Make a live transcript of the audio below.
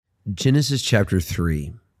Genesis chapter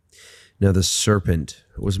 3. Now the serpent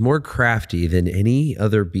was more crafty than any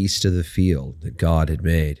other beast of the field that God had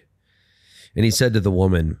made. And he said to the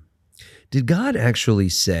woman, "Did God actually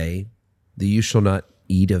say that you shall not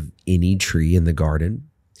eat of any tree in the garden?"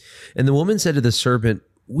 And the woman said to the serpent,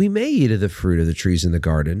 "We may eat of the fruit of the trees in the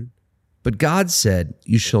garden, but God said,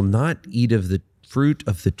 you shall not eat of the fruit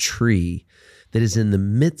of the tree that is in the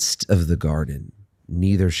midst of the garden,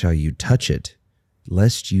 neither shall you touch it,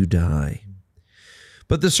 lest you die."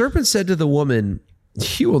 But the serpent said to the woman,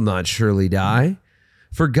 "You will not surely die,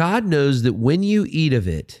 for God knows that when you eat of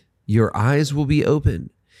it, your eyes will be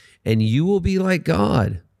open, and you will be like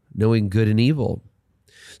God, knowing good and evil."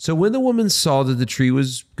 So when the woman saw that the tree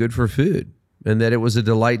was good for food, and that it was a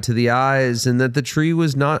delight to the eyes, and that the tree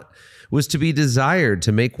was to be desired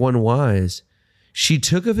to make one wise, she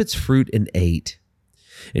took of its fruit and ate.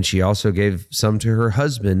 And she also gave some to her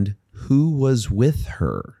husband who was with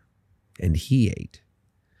her, and he ate.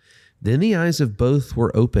 Then the eyes of both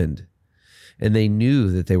were opened, and they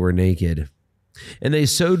knew that they were naked. And they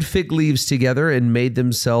sewed fig leaves together and made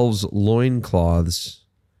themselves loincloths.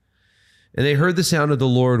 And they heard the sound of the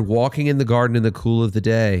Lord walking in the garden in the cool of the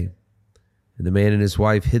day. And the man and his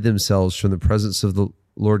wife hid themselves from the presence of the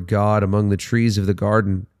Lord God among the trees of the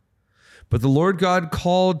garden. But the Lord God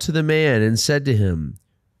called to the man and said to him,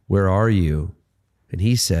 "Where are you?" And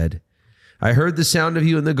he said, "I heard the sound of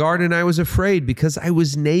you in the garden, and I was afraid because I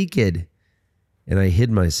was naked, and I hid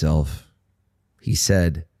myself." He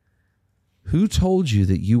said, "Who told you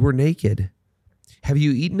that you were naked? Have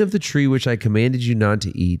you eaten of the tree which I commanded you not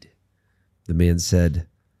to eat?" The man said,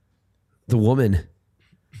 "The woman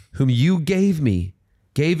whom you gave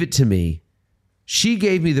it to me. She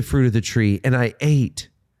gave me the fruit of the tree, and I ate."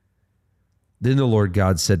 Then the Lord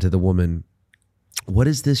God said to the woman, "What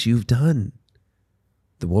is this you've done?"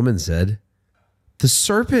 The woman said, "The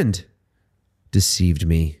serpent deceived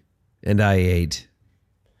me, and I ate."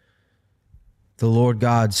 The Lord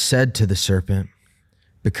God said to the serpent,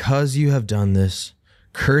 "Because you have done this,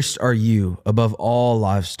 cursed are you above all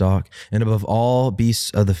livestock and above all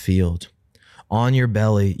beasts of the field. On your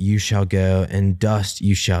belly you shall go, and dust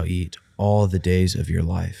you shall eat all the days of your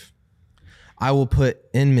life. I will put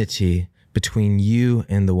enmity between you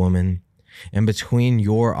and the woman, and between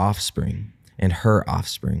your offspring and her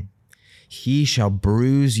offspring. He shall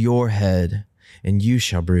bruise your head, and you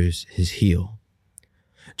shall bruise his heel."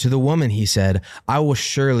 To the woman he said, "I will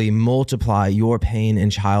surely multiply your pain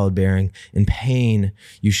in childbearing. In pain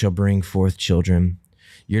you shall bring forth children.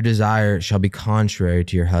 Your desire shall be contrary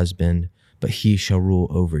to your husband, but he shall rule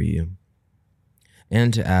over you."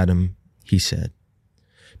 And to Adam he said,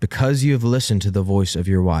 "Because you have listened to the voice of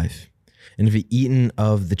your wife, and have eaten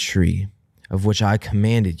of the tree of which I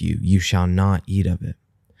commanded you, you shall not eat of it.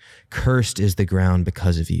 Cursed is the ground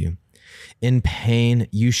because of you. In pain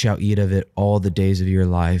you shall eat of it all the days of your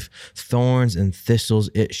life. Thorns and thistles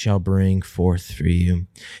it shall bring forth for you,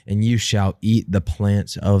 and you shall eat the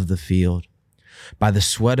plants of the field. By the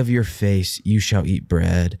sweat of your face you shall eat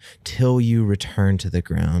bread, till you return to the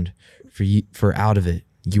ground, for out of it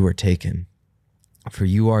you are taken. For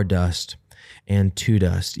you are dust, and to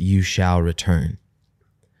dust you shall return."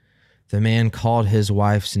 The man called his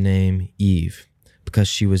wife's name Eve, because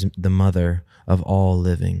she was the mother of all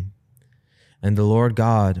living. And the Lord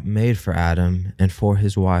God made for Adam and for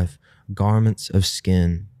his wife garments of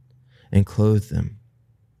skin, and clothed them.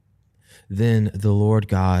 Then the Lord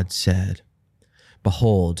God said,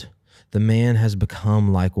 "Behold, the man has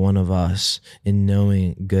become like one of us in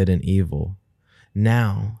knowing good and evil.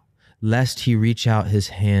 Now, lest he reach out his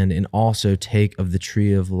hand and also take of the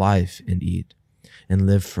tree of life and eat, and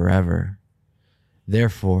live forever."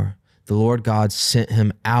 Therefore, the Lord God sent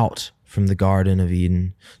him out from the Garden of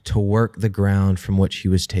Eden to work the ground from which he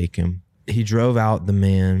was taken. He drove out the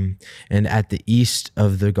man, and at the east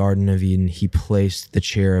of the Garden of Eden he placed the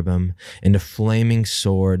cherubim and a flaming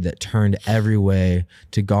sword that turned every way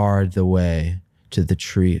to guard the way to the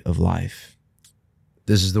tree of life.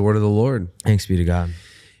 This is the word of the Lord. Thanks be to God.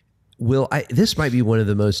 Will, this might be one of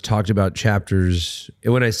the most talked about chapters.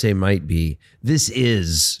 And when I say might be, this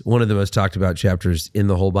is one of the most talked about chapters in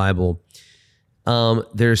the whole Bible.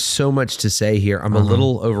 There's so much to say here. I'm a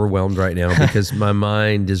little overwhelmed right now because my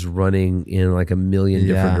mind is running in like a million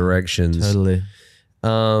different directions. Totally.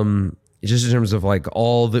 Just in terms of like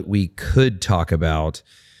all that we could talk about.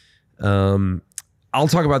 I'll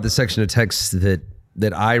talk about the section of text that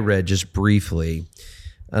I read just briefly.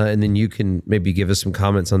 And then you can maybe give us some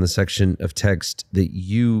comments on the section of text that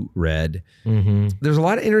you read. Mm-hmm. There's a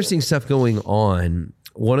lot of interesting stuff going on.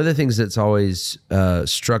 One of the things that's always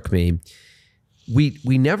struck me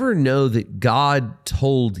we never know that God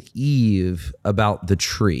told Eve about the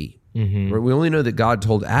tree. Mm-hmm. We only know that God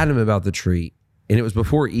told Adam about the tree, and it was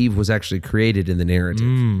before Eve was actually created in the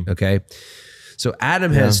narrative. Okay, so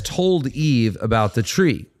Adam has told Eve about the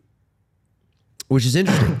tree, which is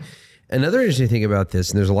interesting. Another interesting thing about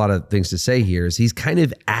this, and there's a lot of things to say here, is he's kind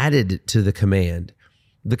of added to the command.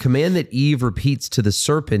 The command that Eve repeats to the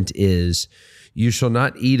serpent is, "You shall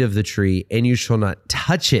not eat of the tree, and you shall not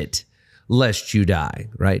touch it, lest you die,"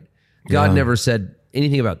 right? God never said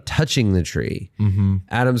anything about touching the tree.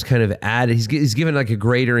 Adam's kind of added, he's given like a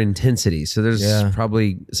greater intensity. So there's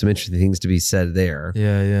probably some interesting things to be said there.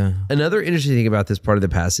 Yeah. Another interesting thing about this part of the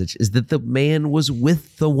passage is that the man was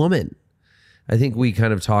with the woman. I think we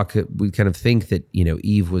kind of think that,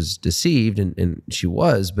 Eve was deceived, and she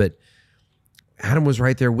was, but Adam was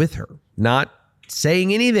right there with her, not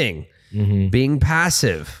saying anything, being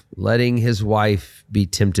passive, letting his wife be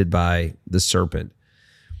tempted by the serpent.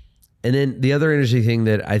 And then the other interesting thing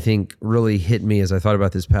that I think really hit me as I thought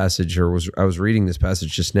about this passage, I was reading this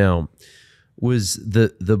passage just now, was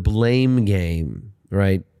the blame game,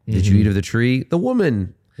 right? Did you eat of the tree? The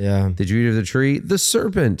woman. Yeah. Did you eat of the tree? The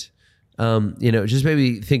serpent. Just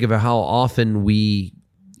maybe think about how often we,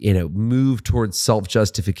 move towards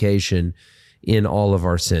self-justification in all of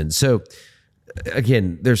our sins. So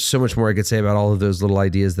again, there's so much more I could say about all of those little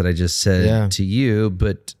ideas that I just said to you,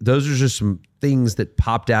 but those are just some things that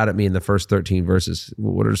popped out at me in the first 13 verses.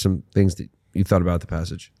 What are some things that you thought about the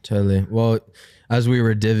passage? Totally. Well, as we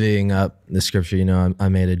were divvying up the scripture, I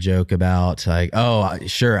made a joke about like,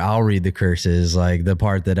 sure, I'll read the curses, like the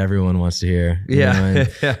part that everyone wants to hear. Yeah.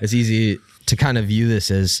 It's easy to kind of view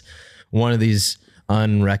this as one of these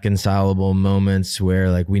unreconcilable moments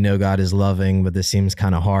where like we know God is loving, but this seems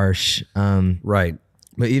kind of harsh. Right.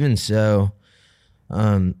 But even so,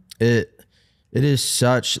 it is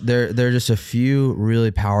such, there are just a few really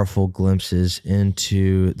powerful glimpses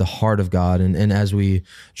into the heart of God. And as we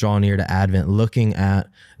draw near to Advent, looking at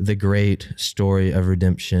the great story of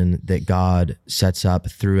redemption that God sets up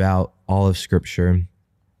throughout all of Scripture.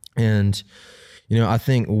 And, I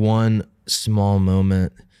think one small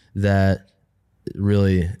moment that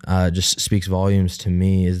really just speaks volumes to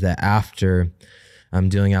me is that after I'm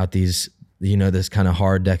dealing out these, this kind of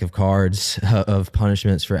hard deck of cards of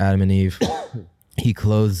punishments for Adam and Eve, he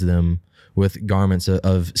clothes them with garments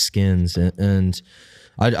of skins. And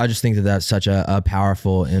I just think that that's such a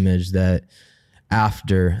powerful image that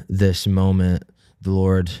after this moment, the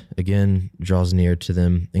Lord again draws near to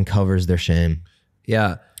them and covers their shame.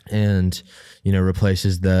 Yeah. And,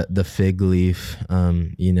 replaces the fig leaf,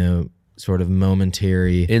 sort of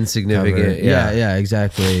momentary insignificant. Cover. Yeah,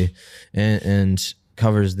 exactly. And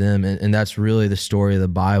covers them. And that's really the story of the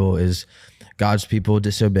Bible, is God's people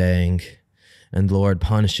disobeying and the Lord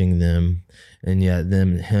punishing them, and yet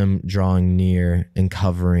him drawing near and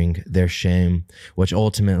covering their shame, which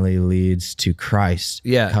ultimately leads to Christ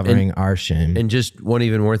covering our shame. And just one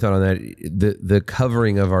even more thought on that, the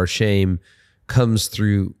covering of our shame comes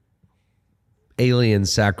through alien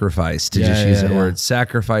sacrifice, to just use that word,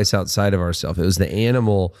 sacrifice outside of ourselves. It was the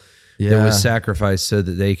animal that was sacrificed so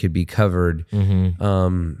that they could be covered.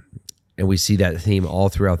 And we see that theme all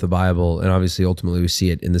throughout the Bible. And obviously, ultimately, we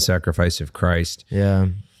see it in the sacrifice of Christ. Yeah.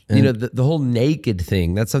 And the whole naked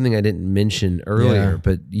thing, that's something I didn't mention earlier,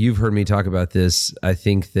 but you've heard me talk about this. I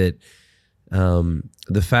think that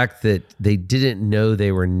the fact that they didn't know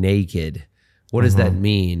they were naked, what does that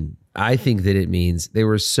mean? I think that it means they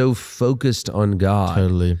were so focused on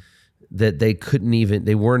God that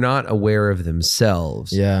they were not aware of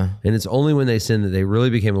themselves. Yeah. And it's only when they sinned that they really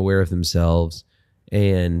became aware of themselves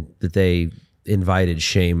and that they invited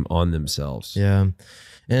shame on themselves. Yeah.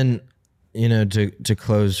 And, to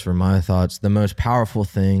close for my thoughts, the most powerful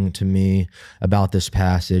thing to me about this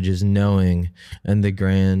passage is knowing, in the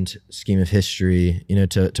grand scheme of history,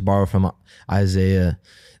 to borrow from Isaiah,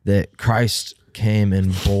 that Christ came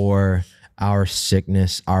and bore our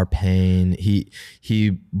sickness, our pain.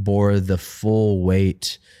 He bore the full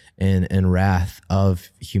weight and wrath of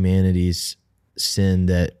humanity's sin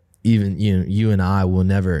that even you and I will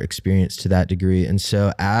never experience to that degree. And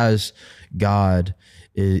so as God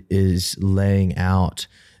is laying out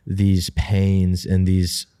these pains and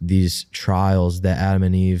these trials that Adam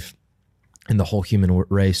and Eve and the whole human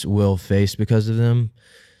race will face because of them,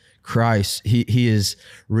 Christ, he is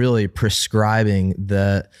really prescribing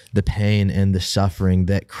the pain and the suffering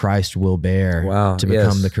that Christ will bear to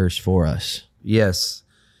become the curse for us. Yes.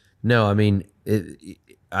 No, I mean,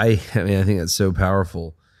 I think that's so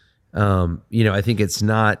powerful. I think it's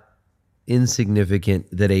not insignificant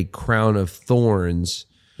that a crown of thorns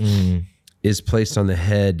is placed on the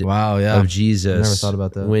head Wow, yeah. of Jesus. Never thought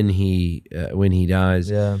about that. When he dies.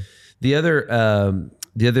 Yeah. The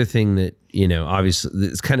other thing that, obviously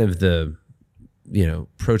it's kind of the,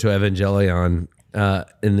 proto-evangelion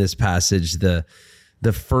in this passage, the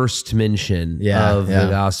first mention of the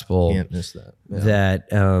gospel. Can't miss that. Yeah. That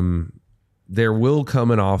there will come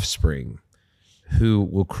an offspring who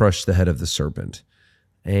will crush the head of the serpent.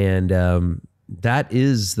 And that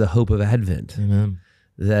is the hope of Advent. Amen.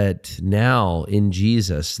 That now in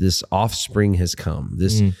Jesus, this offspring has come.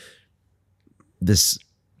 This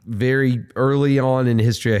very early on in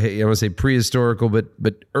history, I want to say prehistorical,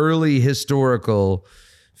 but early historical,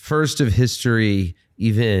 first of history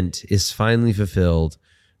event is finally fulfilled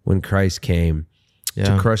when Christ came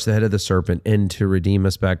to crush the head of the serpent and to redeem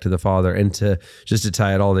us back to the Father, and to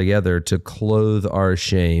tie it all together, to clothe our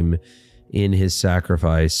shame in his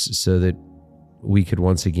sacrifice so that we could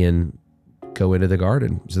once again go into the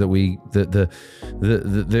garden, so that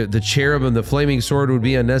the cherub and the flaming sword would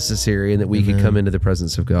be unnecessary, and that we could come into the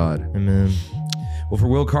presence of God. Amen. Well, for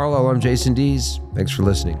Will Carlisle, I'm Jason Dees. Thanks for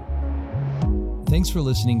listening. Thanks for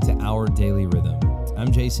listening to Our Daily Rhythm.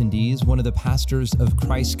 I'm Jason Dees, one of the pastors of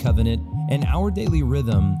Christ Covenant, and Our Daily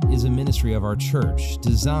Rhythm is a ministry of our church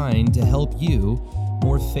designed to help you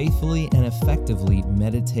more faithfully and effectively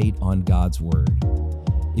meditate on God's Word.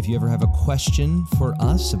 If you ever have a question for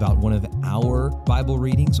us about one of our Bible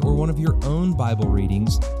readings or one of your own Bible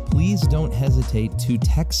readings, please don't hesitate to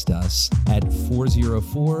text us at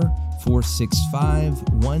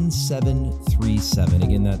 404-465-1737.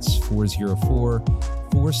 Again, that's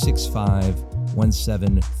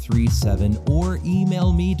 404-465-1737, or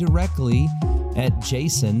email me directly at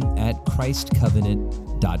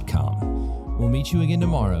jason@christcovenant.com. We'll meet you again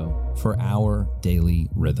tomorrow for Our Daily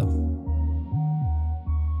Rhythm.